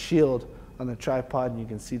 there's a shield on the tripod, and you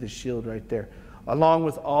can see the shield right there, along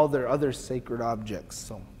with all their other sacred objects.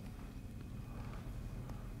 So.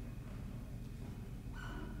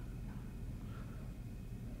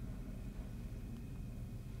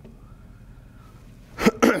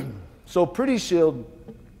 So Pretty Shield,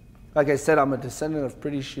 like I said, I'm a descendant of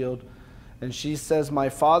Pretty Shield. And she says, my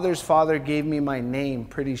father's father gave me my name,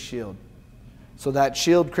 Pretty Shield. So that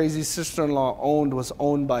shield Crazy Sister-in-Law owned was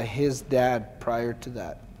owned by his dad prior to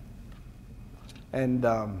that. And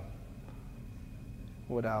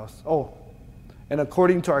what else? Oh, and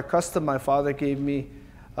according to our custom, my father gave me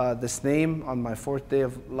this name on my 4th day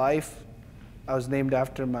of life. I was named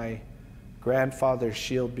after my grandfather's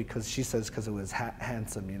shield because she says because it was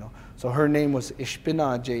handsome, you know. So her name was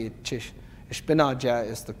Ishbinnaache Chikituuk. Ishbinnaache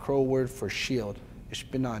is the Crow word for shield.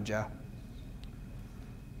 Ishbinnaache.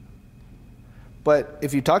 But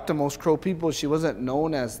if you talk to most Crow people, she wasn't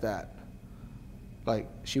known as that. Like,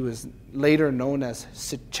 she was later known as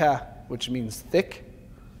Sitcha, which means thick.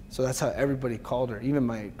 So that's how everybody called her. Even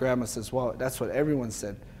my grandma says, well, that's what everyone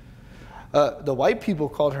said. The white people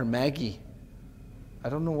called her Maggie. I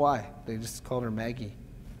don't know why. They just called her Maggie.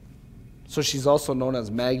 So she's also known as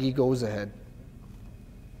Maggie Goes Ahead.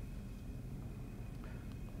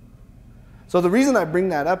 So the reason I bring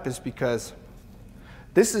that up is because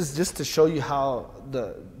this is just to show you how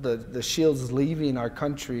the shields leaving our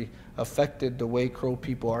country affected the way Crow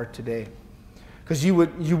people are today. Because you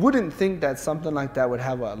wouldn't think that something like that would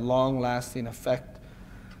have a long-lasting effect.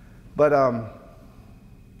 But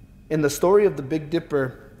in the story of the Big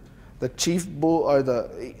Dipper, the chief bull, or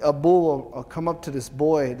a bull will come up to this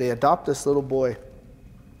boy. They adopt this little boy,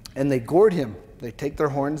 and they gourd him. They take their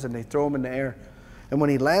horns and they throw him in the air. And when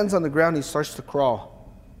he lands on the ground, he starts to crawl.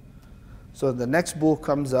 So the next bull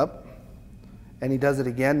comes up, and he does it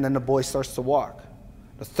again. And then the boy starts to walk.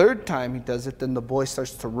 The 3rd time he does it, then the boy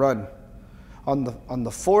starts to run. On the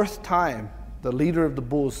 4th time, the leader of the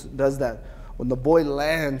bulls does that. When the boy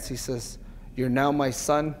lands, he says, "You're now my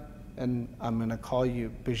son, and I'm going to call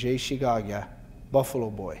you Bijay Buffalo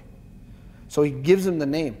Boy." So he gives him the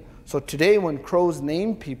name. So today when Crows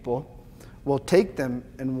name people, we'll take them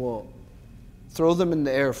and we'll throw them in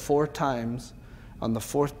the air 4 times. On the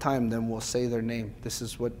 4th time, then we'll say their name. This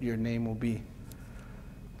is what your name will be.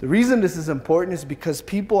 The reason this is important is because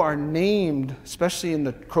people are named, especially in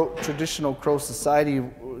the traditional Crow society,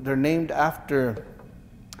 they're named after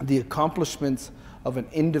the accomplishments of an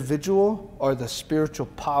individual or the spiritual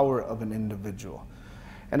power of an individual.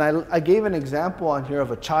 And I gave an example on here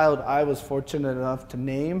of a child I was fortunate enough to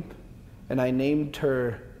name, and I named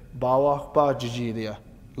her Bawakba Jijiria,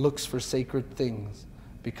 looks for sacred things.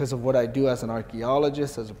 Because of what I do as an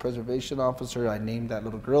archaeologist, as a preservation officer, I named that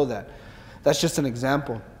little girl that. That's just an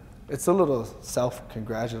example. It's a little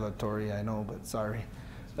self-congratulatory, I know, but sorry.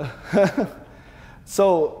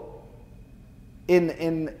 So,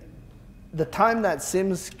 in the time that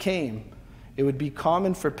Sims came, it would be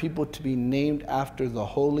common for people to be named after the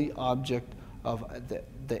holy object of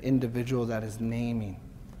the individual that is naming.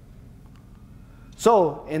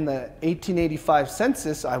 So in the 1885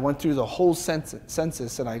 census, I went through the whole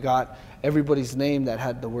census and I got everybody's name that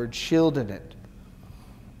had the word shield in it.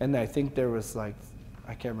 And I think there was like,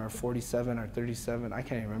 I can't remember, 47 or 37. I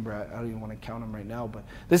can't remember. I don't even want to count them right now. But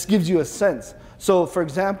this gives you a sense. So for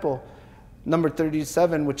example, number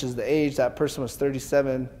 37, which is the age, that person was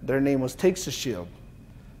 37. Their name was Takes a Shield.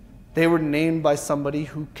 They were named by somebody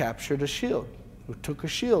who captured a shield, who took a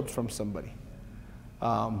shield from somebody.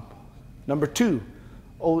 Number 2,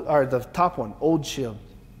 or the top one, Old Shield.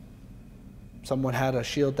 Someone had a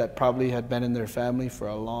shield that probably had been in their family for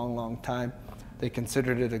a long, long time. They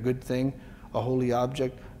considered it a good thing, a holy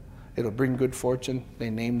object. It'll bring good fortune.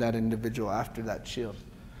 They named that individual after that shield.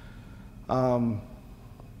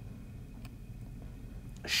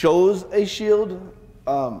 Shows a shield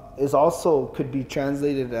is also could be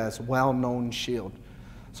translated as well-known shield.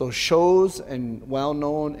 So shows and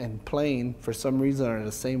well-known and plain for some reason are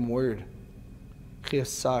the same word.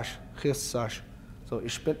 Chisash. So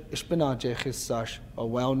Ishbinnaache Chikituuk, a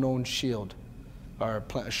well-known shield, or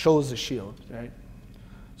shows a shield, right?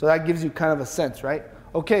 So that gives you kind of a sense, right?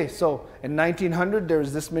 Okay, so in 1900 there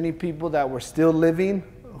was this many people that were still living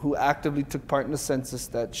who actively took part in the census,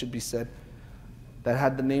 that should be said, that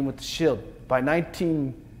had the name with the shield. By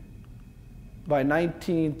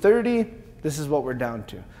 1930, this is what we're down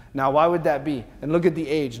to. Now, why would that be? And look at the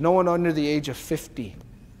age. No one under the age of 50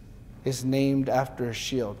 is named after a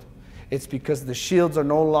shield. It's because the shields are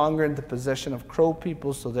no longer in the possession of Crow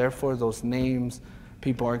people, so therefore those names,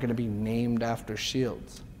 people aren't going to be named after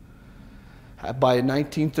shields. By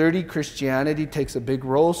 1930, Christianity takes a big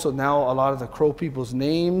role, so now a lot of the Crow people's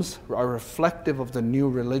names are reflective of the new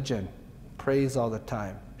religion. Praise all the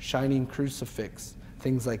time, shining crucifix,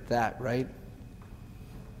 things like that, right?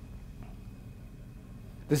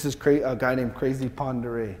 This is a guy named Crazy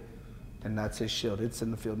Ponderay, and that's his shield. It's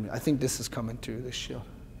in the field. I think this is coming too, this shield.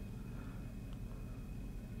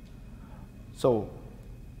 So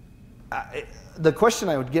the question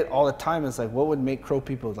I would get all the time is like, what would make Crow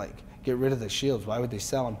people like get rid of the shields? Why would they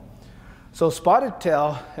sell them? So Spotted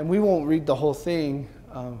Tail, and we won't read the whole thing,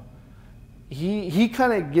 he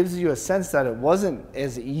kind of gives you a sense that it wasn't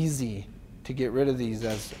as easy to get rid of these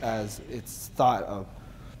as it's thought of.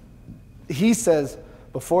 He says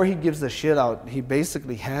before he gives the shield out, he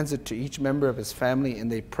basically hands it to each member of his family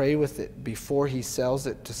and they pray with it before he sells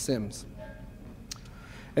it to Sims.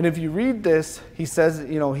 And if you read this, he says,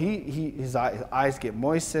 you know, his eyes get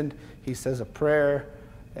moistened, he says a prayer,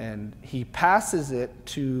 and he passes it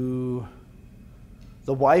to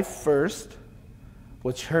the wife first,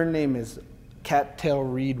 which her name is Cattail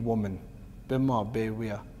Reed Woman, Bimma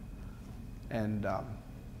Bewia. And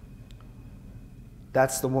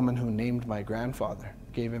that's the woman who named my grandfather,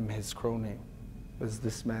 gave him his Crow name, was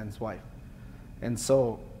this man's wife. And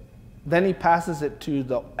so then he passes it to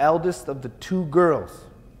the eldest of the two girls,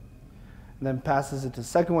 and then passes it to the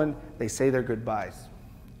second one. They say their goodbyes.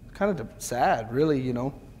 Kind of sad, really, you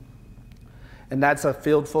know. And that's a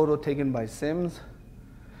field photo taken by Sims.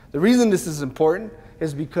 The reason this is important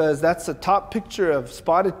is because that's the top picture of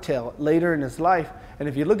Spotted Tail later in his life. And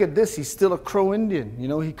if you look at this, he's still a Crow Indian. You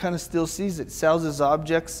know, he kind of still sees it, sells his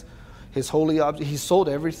objects, his holy objects. He sold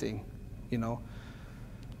everything, you know.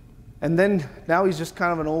 And then now he's just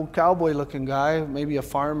kind of an old cowboy looking guy, maybe a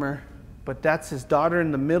farmer. But that's his daughter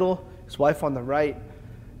in the middle, his wife on the right,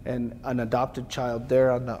 and an adopted child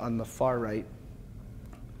there on the far right.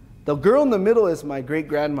 The girl in the middle is my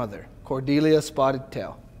great-grandmother, Cordelia Spotted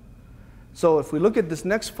Tail. So if we look at this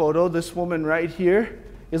next photo, this woman right here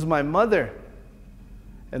is my mother.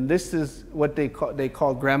 And this is what they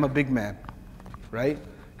call Grandma Big Man, right?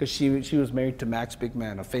 Because she was married to Max Big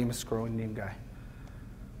Man, a famous Crow Indian guy.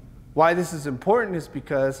 Why this is important is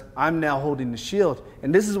because I'm now holding the shield.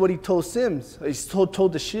 And this is what he told Sims. He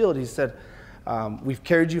told the shield, he said, we've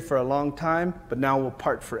carried you for a long time, but now we'll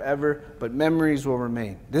part forever, but memories will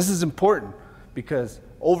remain. This is important because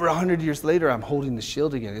over 100 years later, I'm holding the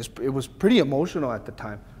shield again. It was pretty emotional at the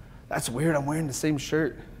time. That's weird, I'm wearing the same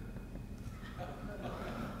shirt.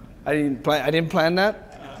 I didn't plan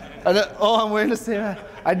that? I'm wearing the same hat.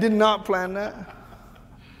 I did not plan that.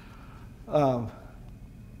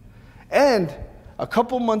 And a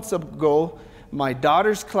couple months ago, my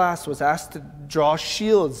daughter's class was asked to draw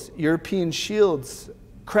shields, European shields,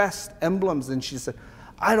 crests, emblems, and she said,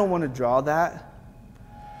 I don't want to draw that.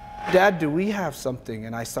 Dad, do we have something?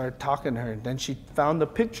 And I started talking to her, and then she found the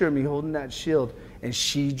picture of me holding that shield, and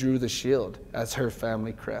she drew the shield as her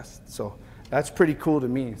family crest. So that's pretty cool to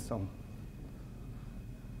me. So,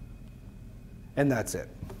 and that's it.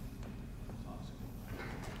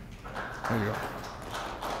 There you go.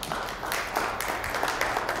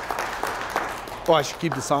 Oh, I should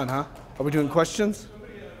keep this on, huh? Are we doing questions?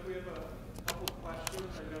 We have a couple of questions.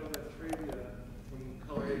 I know that Trivia from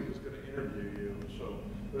Color Aid was going to interview you. So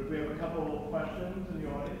if we have a couple of questions in the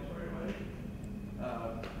audience for anybody,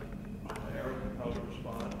 Eric can probably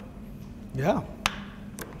respond. Yeah.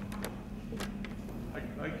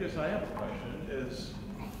 I guess I have a question. Is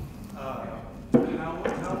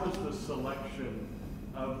how was the selection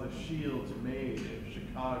of the shields made in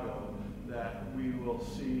Chicago that we will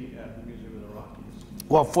see at the Museum of the Rockies?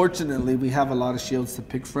 Well, fortunately, we have a lot of shields to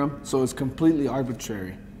pick from, so it's completely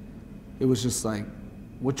arbitrary. It was just like,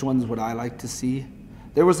 which ones would I like to see?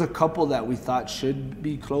 There was a couple that we thought should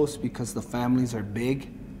be close because the families are big,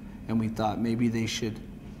 and we thought maybe they should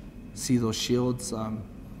see those shields.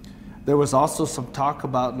 There was also some talk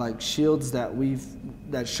about like shields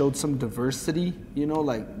that showed some diversity, you know,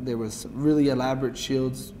 like there was really elaborate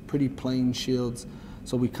shields, pretty plain shields.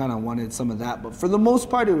 So we kind of wanted some of that, but for the most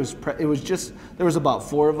part, it was just, there was about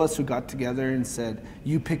 4 of us who got together and said,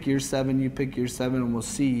 you pick your 7, and we'll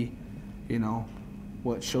see, you know,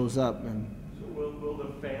 what shows up. And so will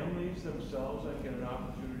the families themselves get an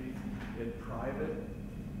opportunity in private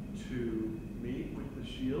to meet with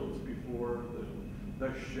the shields before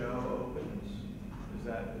the show opens?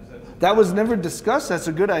 That was never discussed. That's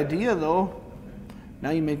a good idea, though. Now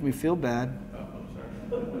you make me feel bad. Oh, I'm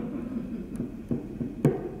sorry.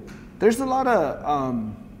 There's a lot of,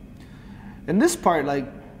 in this part, like,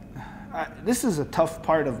 this is a tough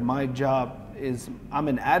part of my job, is I'm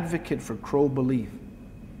an advocate for Crow belief.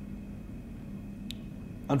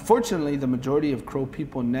 Unfortunately, the majority of Crow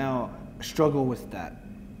people now struggle with that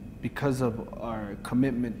because of our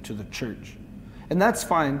commitment to the church. And that's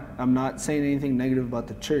fine. I'm not saying anything negative about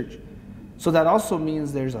the church. So that also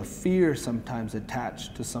means there's a fear sometimes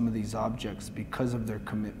attached to some of these objects because of their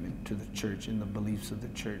commitment to the church and the beliefs of the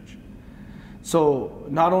church. So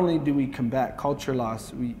not only do we combat culture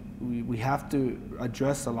loss, we have to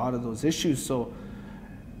address a lot of those issues. So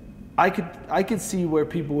I could see where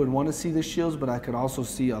people would want to see the shields, but I could also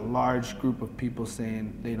see a large group of people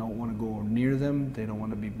saying they don't want to go near them, they don't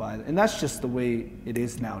want to be by them. And that's just the way it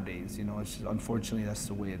is nowadays, you know. It's just, unfortunately, that's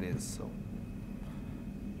the way it is. So.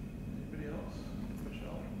 Anybody else?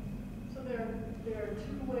 Michelle? So there are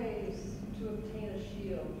two ways to obtain a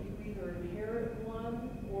shield. You either inherit one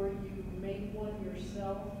or you make one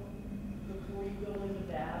yourself before you go into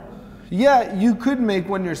battle. Yeah, you could make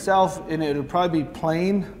one yourself, and it would probably be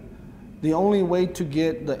plain. The only way to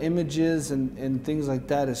get the images and things like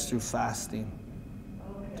that is through fasting,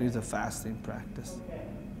 through the fasting practice. Okay.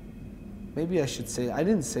 Maybe I should say, I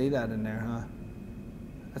didn't say that in there, huh?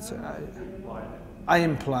 That's I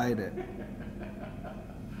implied it.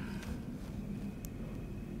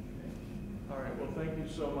 All right, well, thank you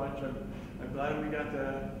so much. I'm glad we got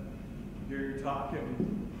to hear your talk,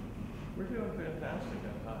 and we're doing fantastic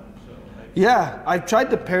on time. So Yeah, I tried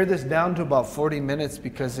to pare this down to about 40 minutes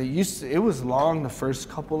because it was long the first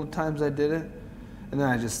couple of times I did it. And then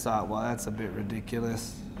I just thought, well, that's a bit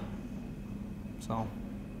ridiculous. So,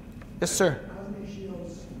 yes, sir. How many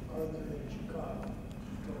shields are there in Chicago?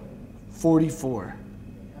 44. How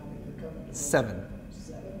many are coming to? 7.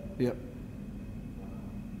 7? Yep.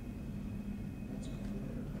 That's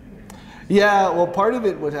good. Yeah, well, part of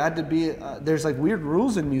it would had to be, there's like weird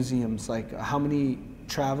rules in museums, like how many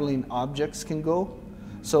traveling objects can go.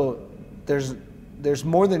 So there's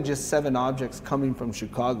more than just 7 objects coming from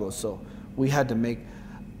Chicago. So we had to make,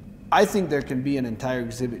 I think there can be an entire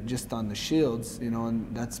exhibit just on the shields, you know,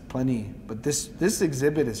 and that's plenty. But this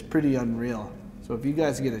exhibit is pretty unreal. So if you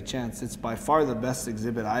guys get a chance, it's by far the best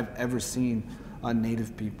exhibit I've ever seen on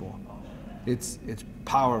Native people. It's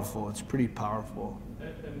powerful. It's pretty powerful.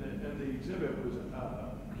 And the exhibit was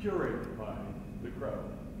curated by the Crow.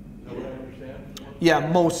 Is that what I understand? Yeah,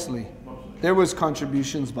 mostly. Mostly. There was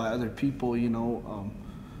contributions by other people, you know,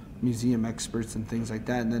 museum experts and things like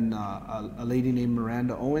that. And then a lady named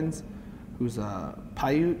Miranda Owens, who's a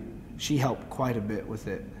Paiute, she helped quite a bit with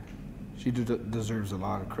it. She deserves a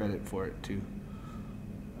lot of credit for it too.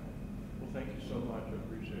 Well, thank you so much. I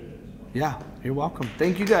appreciate it. Yeah, you're welcome.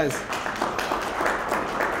 Thank you guys.